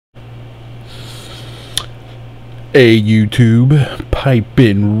Hey YouTube,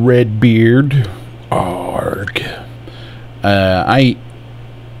 Pipin' Redbeard, arg. I'm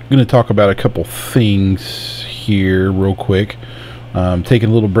gonna talk about a couple things here real quick. Taking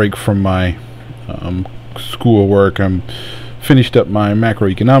a little break from my schoolwork. I'm finished up my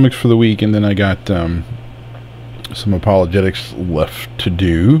macroeconomics for the week, and then I got some apologetics left to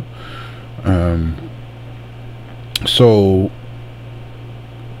do. So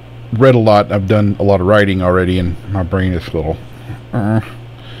read a lot. I've done a lot of writing already, and my brain is a little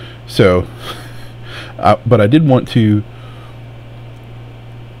but I did want to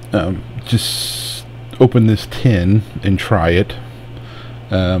just open this tin and try it.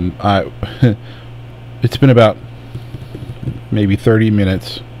 It's been about maybe 30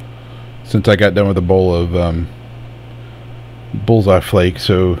 minutes since I got done with a bowl of bullseye flakes,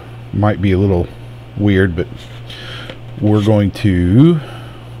 so might be a little weird, but we're going to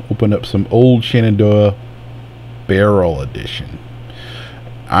open up some Old Shenandoah Barrel edition.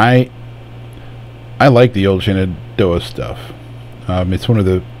 I like the Old Shenandoah stuff. It's one of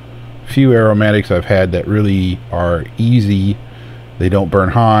the few aromatics I've had that really are easy. They don't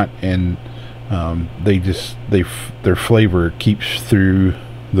burn hot, and their flavor keeps through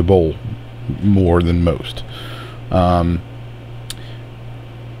the bowl more than most. The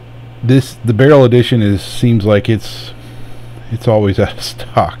barrel edition seems like it's always out of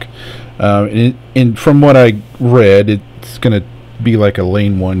stock, and from what I read, it's gonna be like a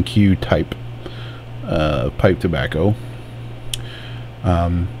lane 1Q type pipe tobacco.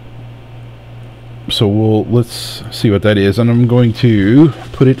 So let's see what that is, and I'm going to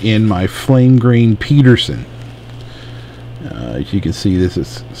put it in my flame green Peterson. As you can see, this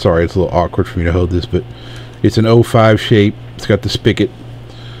is, sorry, it's a little awkward for me to hold this, but it's an 05 shape. It's got the spigot.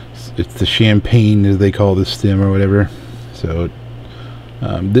 It's the champagne, as they call this stem or whatever. So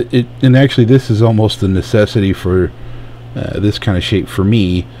and actually this is almost a necessity for this kind of shape for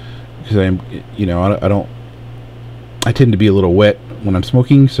me, because I tend to be a little wet when I'm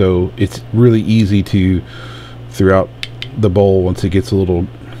smoking, so it's really easy to, throughout the bowl, once it gets a little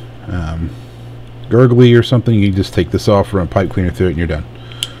gurgly or something, you just take this off, run pipe cleaner through it, and you're done.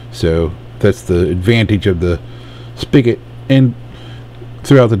 So that's the advantage of the spigot. And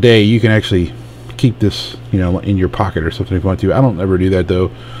throughout the day, you can actually keep this, in your pocket or something if you want to. I don't ever do that, though.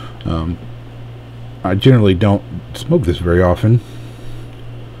 I generally don't smoke this very often,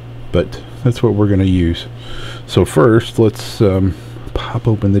 but that's what we're going to use. So first, let's pop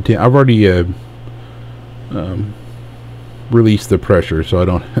open the tin. I've already released the pressure, so I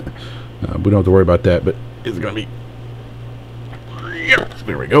don't we don't have to worry about that, but it's going to be, yep,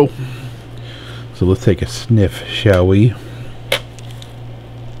 there we go. So let's take a sniff, shall we?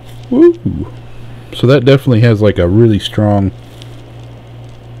 Woo! So that definitely has like a really strong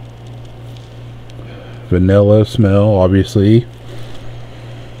vanilla smell, obviously.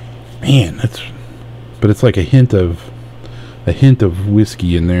 Man, but it's like a hint of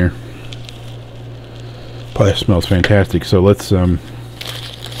whiskey in there. Probably smells fantastic. So let's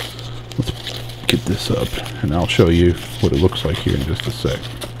get this up, and I'll show you what it looks like here in just a sec.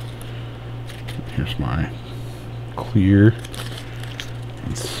 Here's my clear.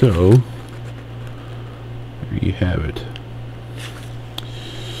 And so there you have it.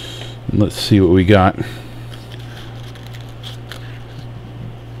 And let's see what we got.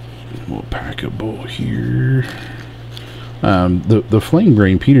 We'll pack a bowl here. The flame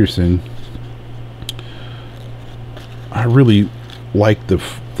grain Peterson, I really like the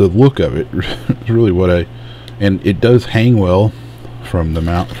look of it. It's really what and it does hang well from the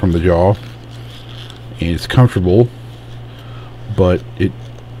mount, from the jaw, and it's comfortable. But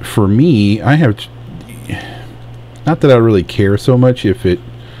for me, I have, not that I really care so much if it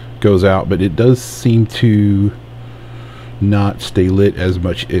goes out, but it does seem to not stay lit as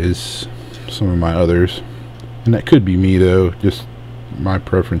much as some of my others, and that could be me, though, just my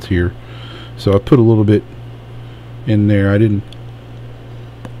preference here. So I put a little bit in there. I didn't,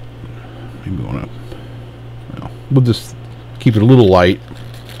 maybe we'll just keep it a little light,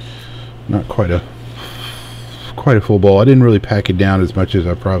 not quite a full bowl. I didn't really pack it down as much as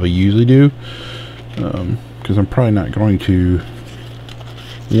I probably usually do, because I'm probably not going to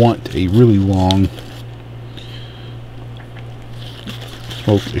want a really long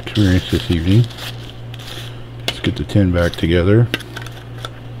smoke experience this evening. Let's get the tin back together.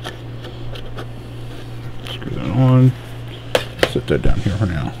 Screw that on. Set that down here for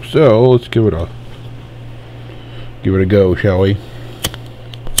now. So let's give it a go, shall we?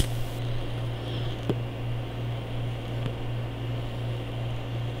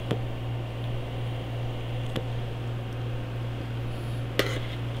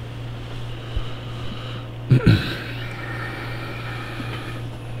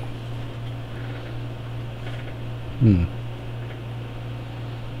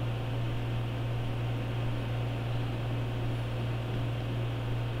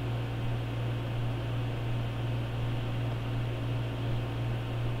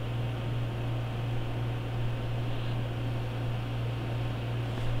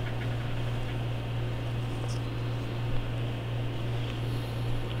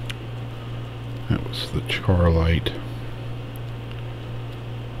 That was the char light.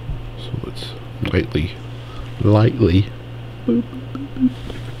 So let's lightly. Boop, boop, boop.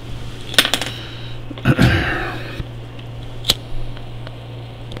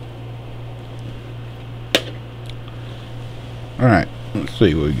 All right, let's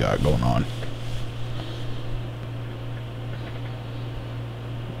see what we got going on.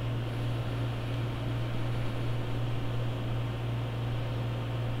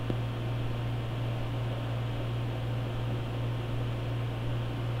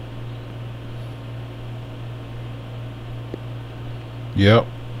 Yep.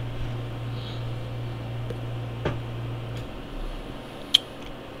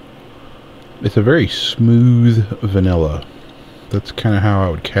 It's a very smooth vanilla. That's kind of how I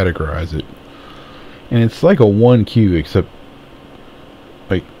would categorize it. And it's like a 1Q, except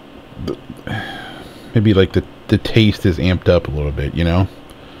like maybe like the taste is amped up a little bit, you know?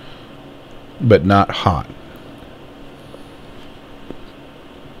 But not hot.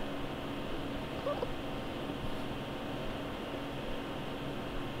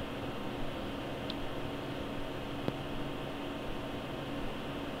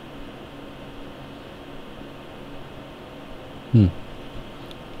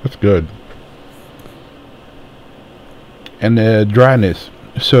 That's good. And the dryness.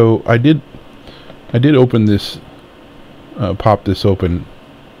 So I did open this, pop this open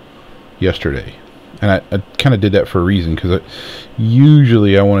yesterday, and I kind of did that for a reason, because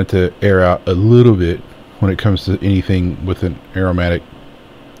usually I want it to air out a little bit when it comes to anything with an aromatic,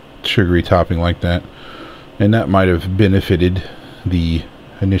 sugary topping like that, and that might have benefited the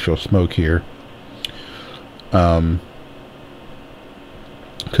initial smoke here.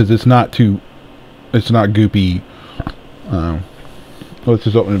 Because it's not goopy. Let's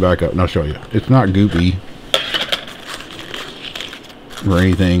just open it back up and I'll show you. It's not goopy or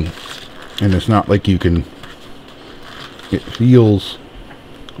anything, and it's not like it feels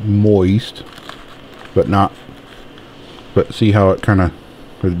moist, but see how it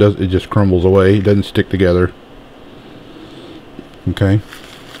it just crumbles away. It doesn't stick together. Okay,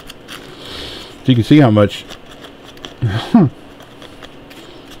 so you can see how much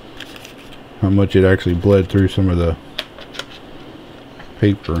it actually bled through some of the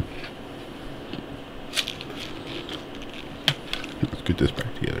paper. Let's get this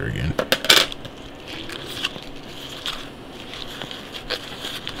back together again.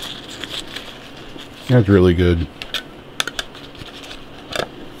 That's really good.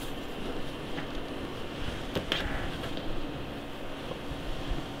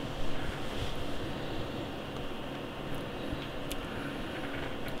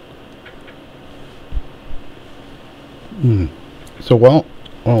 So while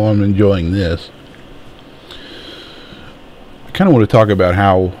I'm enjoying this, I kind of want to talk about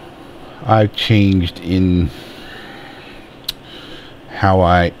how I've changed in how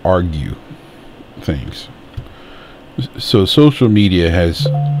I argue things. So social media has,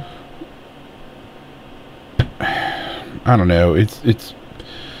 I don't know, it's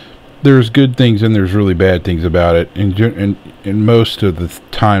there's good things and there's really bad things about it, and most of the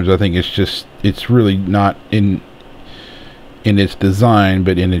times I think it's really not in its design,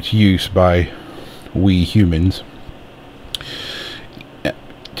 but in its use by we humans.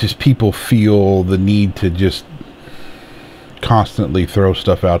 Just people feel the need to just constantly throw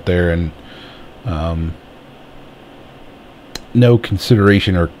stuff out there, and no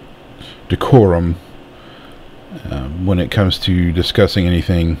consideration or decorum when it comes to discussing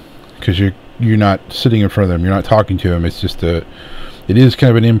anything, because you're not sitting in front of them, you're not talking to them. It's just it is kind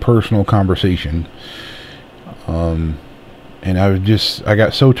of an impersonal conversation. And I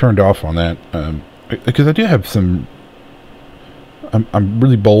got so turned off on that, because I do have some, I'm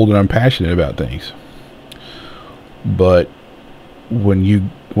really bold and I'm passionate about things, but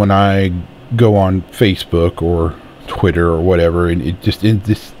when I go on Facebook or Twitter or whatever, and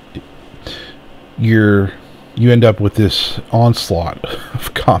you end up with this onslaught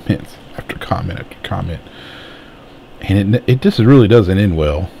of comments after comment after comment, and it just really doesn't end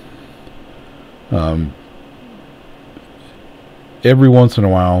well. Every once in a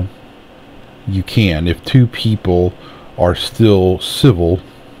while, you can, if two people are still civil,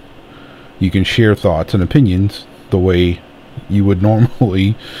 you can share thoughts and opinions the way you would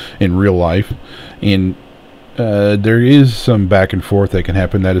normally in real life, and there is some back and forth that can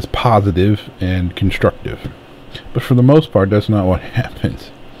happen that is positive and constructive, but for the most part that's not what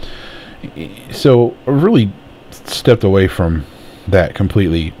happens. So I really stepped away from that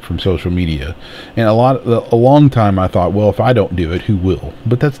completely, from social media, and a long time I thought, well, if I don't do it, who will?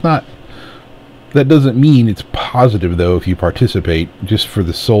 But that's not That doesn't mean it's positive, though, if you participate just for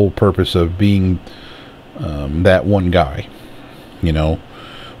the sole purpose of being that one guy, you know,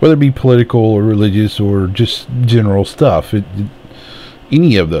 whether it be political or religious or just general stuff.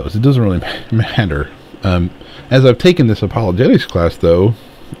 Any of those, it doesn't really matter. As I've taken this apologetics class, though,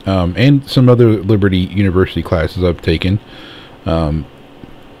 and some other Liberty University classes I've taken,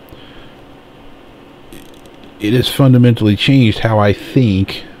 it has fundamentally changed how I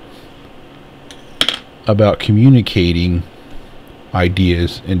think about communicating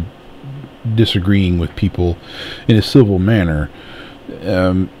ideas and disagreeing with people in a civil manner.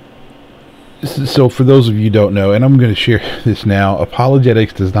 So for those of you who don't know, and I'm going to share this now,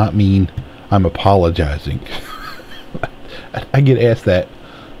 apologetics does not mean I'm apologizing. I get asked that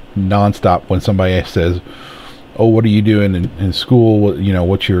nonstop when somebody says, "Oh, what are you doing in school? What, you know,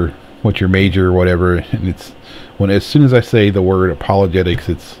 what's your major or whatever?" And it's as soon as I say the word apologetics,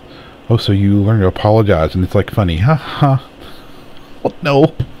 it's, "Oh, so you learn to apologize?" And it's like funny, Well,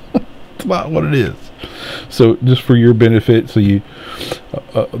 no, it's not what it is. So just for your benefit, so you,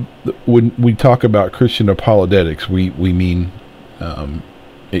 when we talk about Christian apologetics, we mean,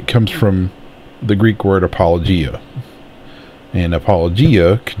 it comes from the Greek word apologia, and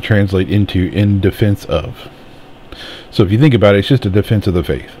apologia can translate into in defense of. So if you think about it, it's just a defense of the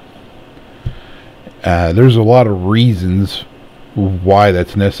faith. There's a lot of reasons why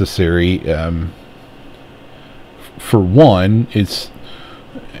that's necessary. For one, it's,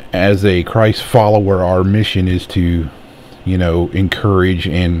 as a Christ follower, our mission is to, you know, encourage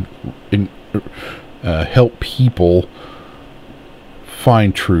and help people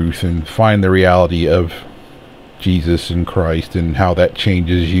find truth and find the reality of Jesus and Christ, and how that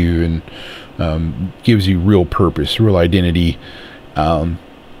changes you and gives you real purpose, real identity,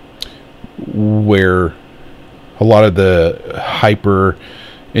 where a lot of the hyper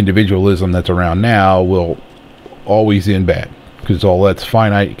individualism that's around now will always end bad, because all that's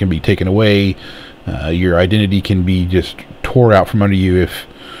finite. It can be taken away. Your identity can be just tore out from under you. If,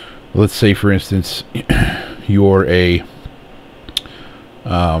 let's say, for instance, you're a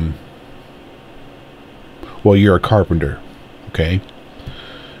you're a carpenter, okay,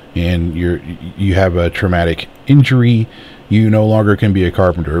 and you have a traumatic injury. You no longer can be a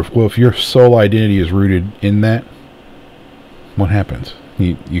carpenter. Well, if your sole identity is rooted in that, what happens?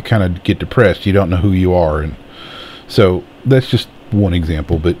 You kind of get depressed. You don't know who you are. And so that's just one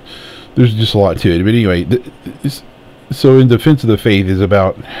example, but there's just a lot to it. But anyway, so in defense of the faith is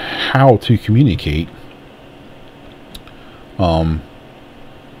about how to communicate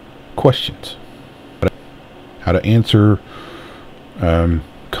questions, how to answer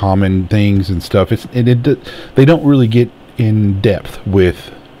common things and stuff. They don't really get in depth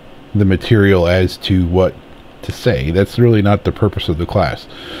with the material as to what to say. That's really not the purpose of the class.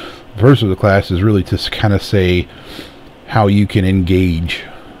 The purpose of the class is really to kind of say how you can engage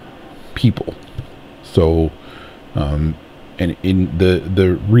people. So and in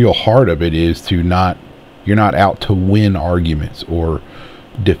the real heart of it is you're not out to win arguments or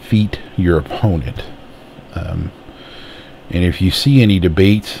defeat your opponent. And if you see any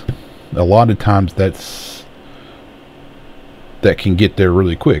debates, a lot of times that can get there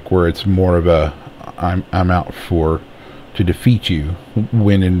really quick, where it's more of a I'm out to defeat you,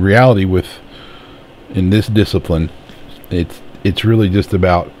 when in reality, in this discipline, it's really just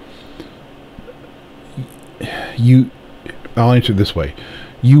about you. I'll answer it this way: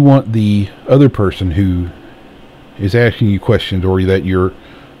 you want the other person who is asking you questions, or that you're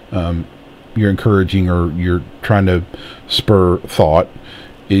encouraging, or you're trying to spur thought,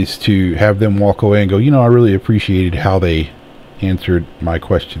 is to have them walk away and go, I really appreciated how they answered my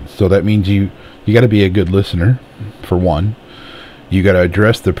questions. So that means you got to be a good listener, for one. You got to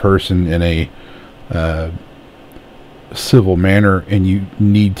address the person in a civil manner, and you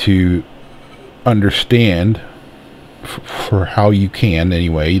need to understand, for how you can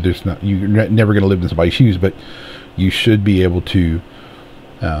anyway. You're never going to live in somebody's shoes, but you should be able to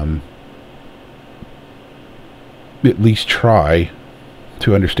at least try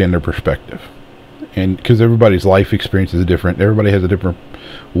to understand their perspective. And because everybody's life experience is different, everybody has a different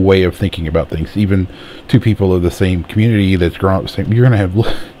way of thinking about things. Even two people of the same community that's grown up the same, you're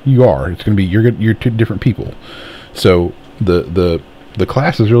two different people. So the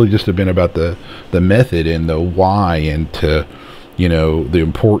class has really just been about the method and the why, and to the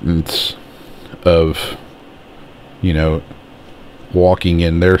importance of walking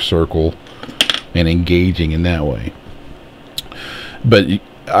in their circle and engaging in that way. But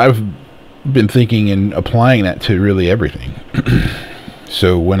I've been thinking and applying that to really everything.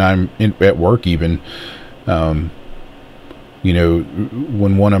 So when I'm at work, even you know,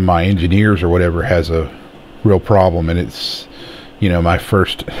 when one of my engineers or whatever has a real problem, and it's, you know, my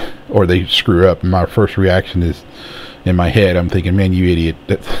first, or they screw up, and my first reaction is, in my head, I'm thinking, man, you idiot,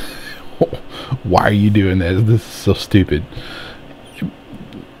 that's why are you doing this? This is so stupid.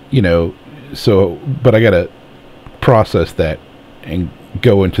 You know, so, but I gotta process that and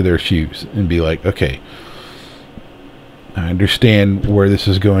go into their shoes and be like, okay, I understand where this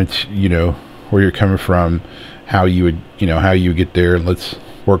is going to, you know, where you're coming from, how you would, you know, how you get there, and let's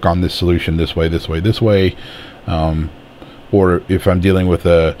work on this solution this way, this way, this way. Or if I'm dealing with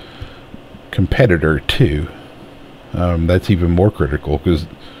a competitor too, that's even more critical, because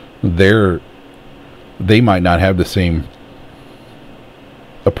they might not have the same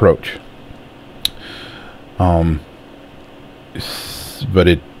approach. But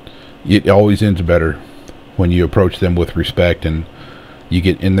it always ends better when you approach them with respect, and you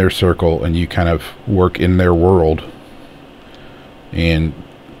get in their circle and you kind of work in their world, and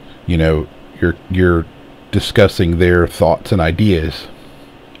you know, you're discussing their thoughts and ideas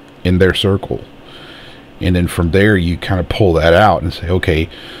in their circle, and then from there you kind of pull that out and say, okay,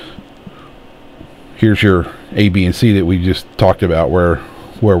 here's your A, B, and C that we just talked about, where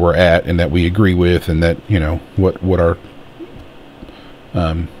we're at and that we agree with, and that, you know, what our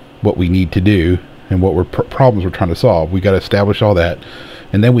what we need to do, and what problems we're trying to solve. We got to establish all that,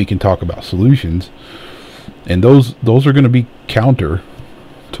 and then we can talk about solutions, and those are going to be counter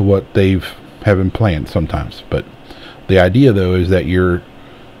to what they've having planned sometimes. But the idea, though, is that you're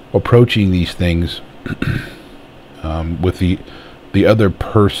approaching these things with the other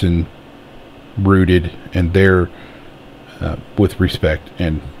person rooted, and their with respect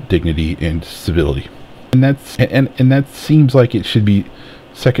and dignity and civility, and that seems like it should be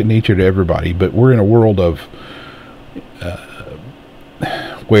second nature to everybody. But we're in a world of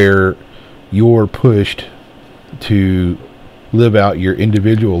where you're pushed to live out your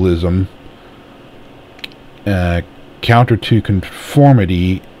individualism, counter to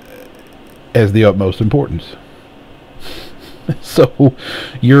conformity, as the utmost importance. So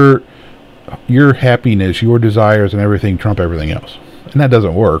your happiness, your desires, and everything trump everything else, and that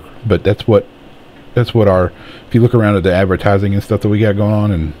doesn't work. But that's what our, if you look around at the advertising and stuff that we got going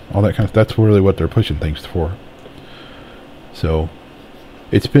on and all that kind of stuff, that's really what they're pushing things for. So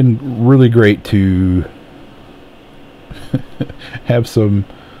it's been really great to have some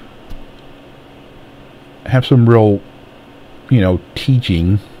real, you know,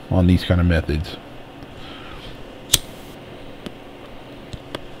 teaching on these kind of methods.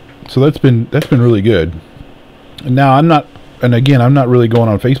 So that's been really good. Now I'm not really going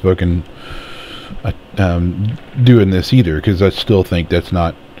on Facebook and doing this either, because I still think that's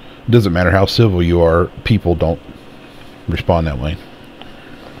not, it doesn't matter how civil you are, people don't respond that way.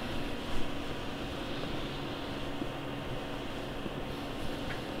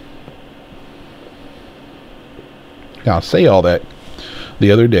 Now, I'll say all that.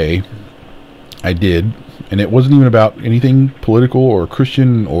 The other day I did, and it wasn't even about anything political or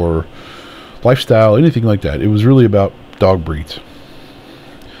Christian or lifestyle, anything like that. It was really about dog breeds.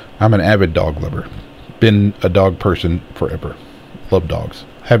 I'm an avid dog lover. Been a dog person forever. Love dogs.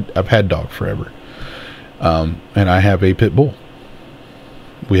 I've had dogs forever. And I have a pit bull.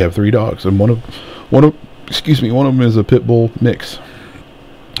 We have 3 dogs, and one of them is a pit bull mix.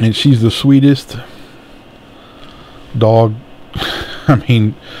 And she's the sweetest dog. I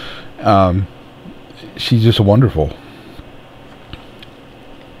mean, she's just wonderful.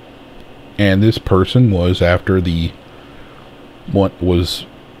 And this person was after what was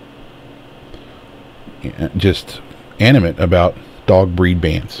just animate about dog breed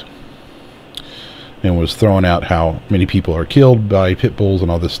bans, and was throwing out how many people are killed by pit bulls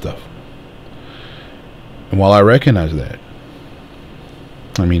and all this stuff. And while I recognize that,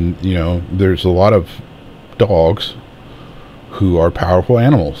 I mean, you know, there's a lot of dogs who are powerful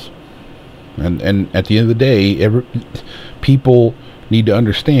animals, and at the end of the day, people need to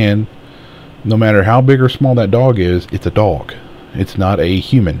understand, no matter how big or small that dog is, it's a dog. It's not a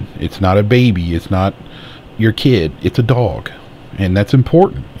human. It's not a baby. It's not your kid. It's a dog. And that's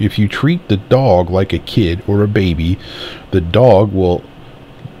important. If you treat the dog like a kid or a baby, the dog will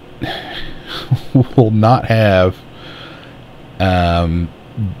not have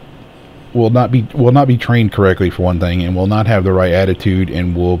will not be trained correctly, for one thing, and will not have the right attitude,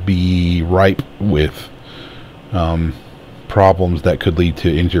 and will be ripe with problems that could lead to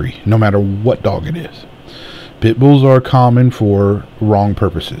injury, no matter what dog it is. Pit bulls are common for wrong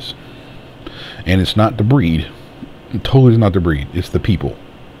purposes, and it's not the breed. It totally is not the breed. It's the people.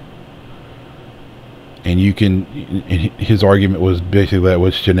 And you can, his argument was basically that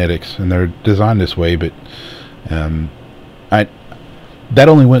was genetics, and they're designed this way, but I that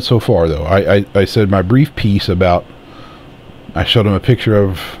only went so far, though. I said my brief piece about, I showed him a picture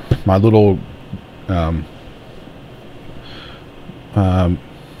of my little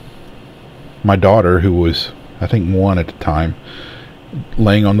my daughter, who was, I think, 1 at the time,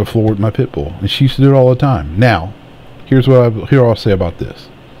 laying on the floor with my pit bull, and she used to do it all the time. Now, here I'll say about this.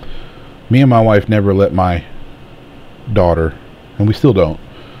 Me and my wife never let my daughter, and we still don't,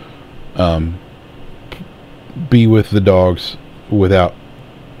 be with the dogs without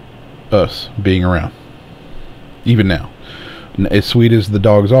us being around. Even now, as sweet as the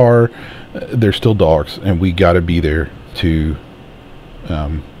dogs are, they're still dogs, and we got to be there to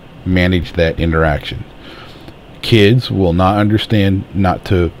manage that interaction. Kids will not understand not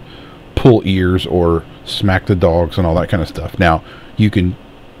to pull ears or smack the dogs and all that kind of stuff. Now, you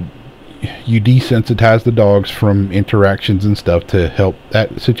desensitize the dogs from interactions and stuff to help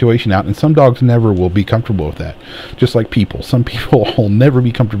that situation out, and some dogs never will be comfortable with that. Just like people, some people will never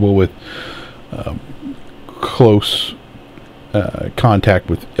be comfortable with close contact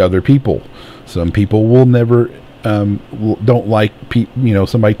with other people. Some people will never don't like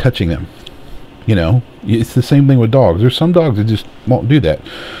somebody touching them. It's the same thing with dogs. There's some dogs that just won't do that.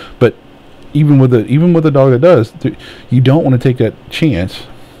 But even with a dog that does, you don't want to take that chance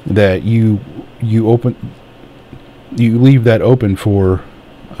that you leave that open for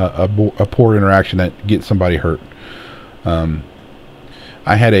a poor interaction that gets somebody hurt.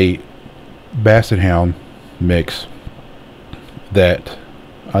 I had a Basset Hound mix that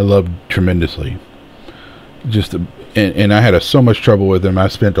I loved tremendously. And I had so much trouble with him. I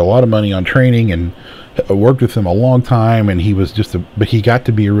spent a lot of money on training and worked with him a long time, and he was but he got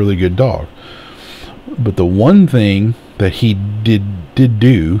to be a really good dog. But the one thing that he did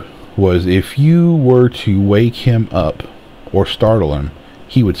do was, if you were to wake him up or startle him,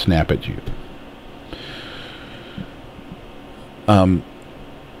 he would snap at you.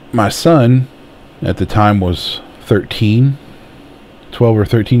 My son at the time was 12 or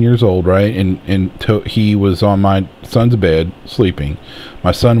 13 years old, right? And he was on my son's bed sleeping.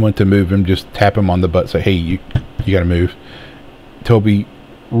 My son went to move him, just tap him on the butt, say, "Hey, you got to move." Toby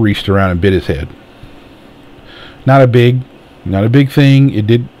reached around and bit his head. Not a big thing. It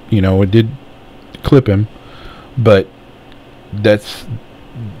did clip him, but that's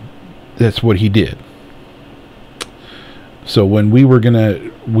what he did. So when we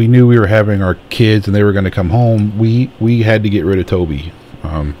knew we were having our kids and they were going to come home, we had to get rid of Toby.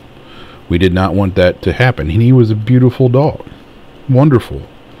 We did not want that to happen. And he was a beautiful dog. Wonderful.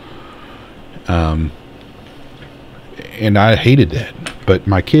 And I hated that. But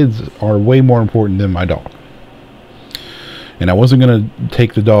my kids are way more important than my dog. And I wasn't going to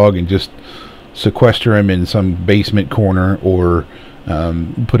take the dog and just sequester him in some basement corner or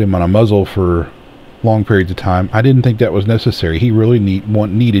put him on a muzzle for long periods of time. I didn't think that was necessary. He really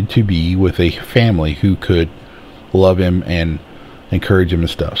needed to be with a family who could love him and encourage him and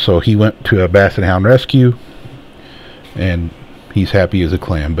stuff. So he went to a Basset Hound rescue, and he's happy as a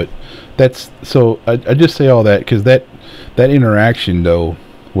clam. But I just say all that because that interaction, though,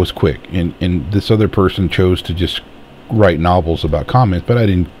 was quick, and this other person chose to just write novels about comments, but I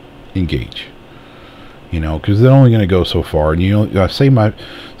didn't engage. Because they're only going to go so far, and I say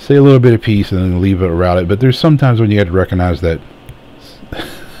a little bit of peace and then leave it around it. But there's sometimes when you have to recognize that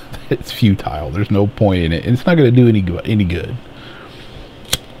it's futile. There's no point in it, and it's not going to do any good.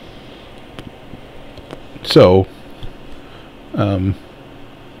 So, I'm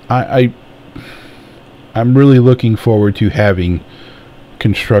really looking forward to having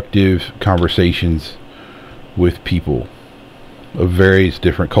constructive conversations with people of various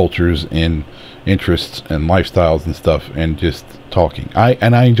different cultures and interests and lifestyles and stuff, and just talking. I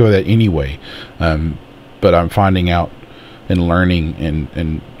enjoy that anyway, but I'm finding out and learning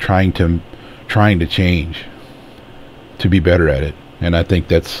and trying to change to be better at it, and I think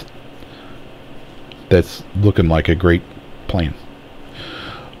that's looking like a great plan.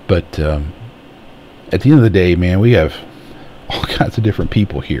 But at the end of the day, man, we have all kinds of different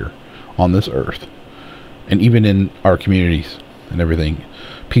people here on this earth, and even in our communities and everything.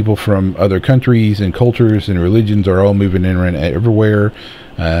 People from other countries and cultures and religions are all moving in and everywhere.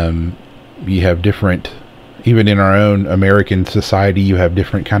 You have different, even in our own American society, you have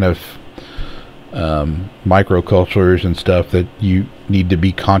different kind of microcultures and stuff that you need to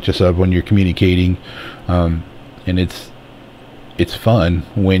be conscious of when you're communicating. And it's fun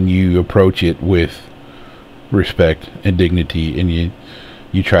when you approach it with respect and dignity, and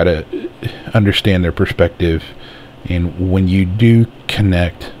you try to understand their perspective. And when you do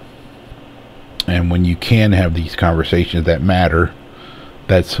connect, and when you can have these conversations that matter,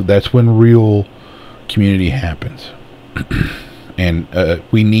 that's when real community happens. And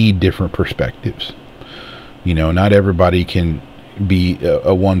we need different perspectives. You know, not everybody can be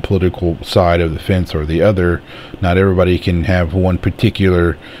a one political side of the fence or the other. Not everybody can have one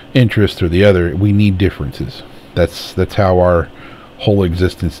particular interest or the other. We need differences. That's how our whole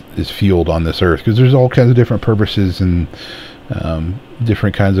existence is fueled on this earth, because there's all kinds of different purposes and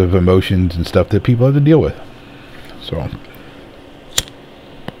different kinds of emotions and stuff that people have to deal with. So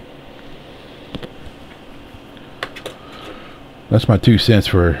that's my 2 cents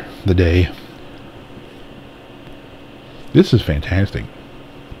for the day. This is fantastic.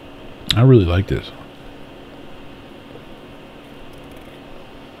 I really like this.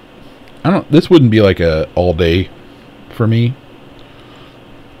 This wouldn't be like a all day for me.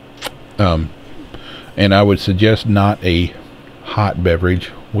 And I would suggest not a hot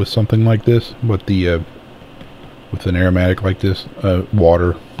beverage with something like this, but with an aromatic like this,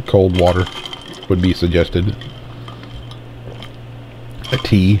 cold water would be suggested. A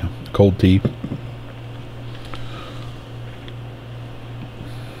tea, cold tea.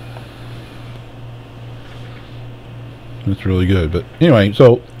 It's really good. But anyway,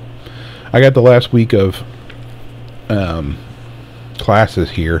 so I got the last week of classes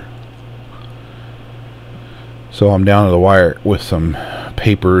here, so I'm down to the wire with some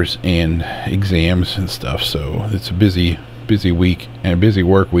papers and exams and stuff. So it's a busy week, and a busy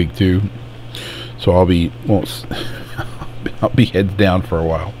work week too. So I'll be heads down for a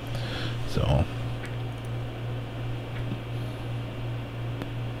while. So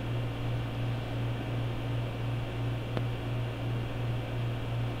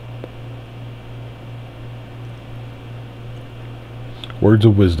words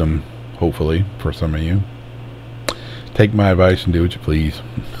of wisdom, hopefully, for some of you. Take my advice and do what you please.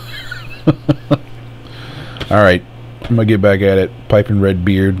 Alright, I'm gonna get back at it. Piping red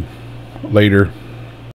beard later.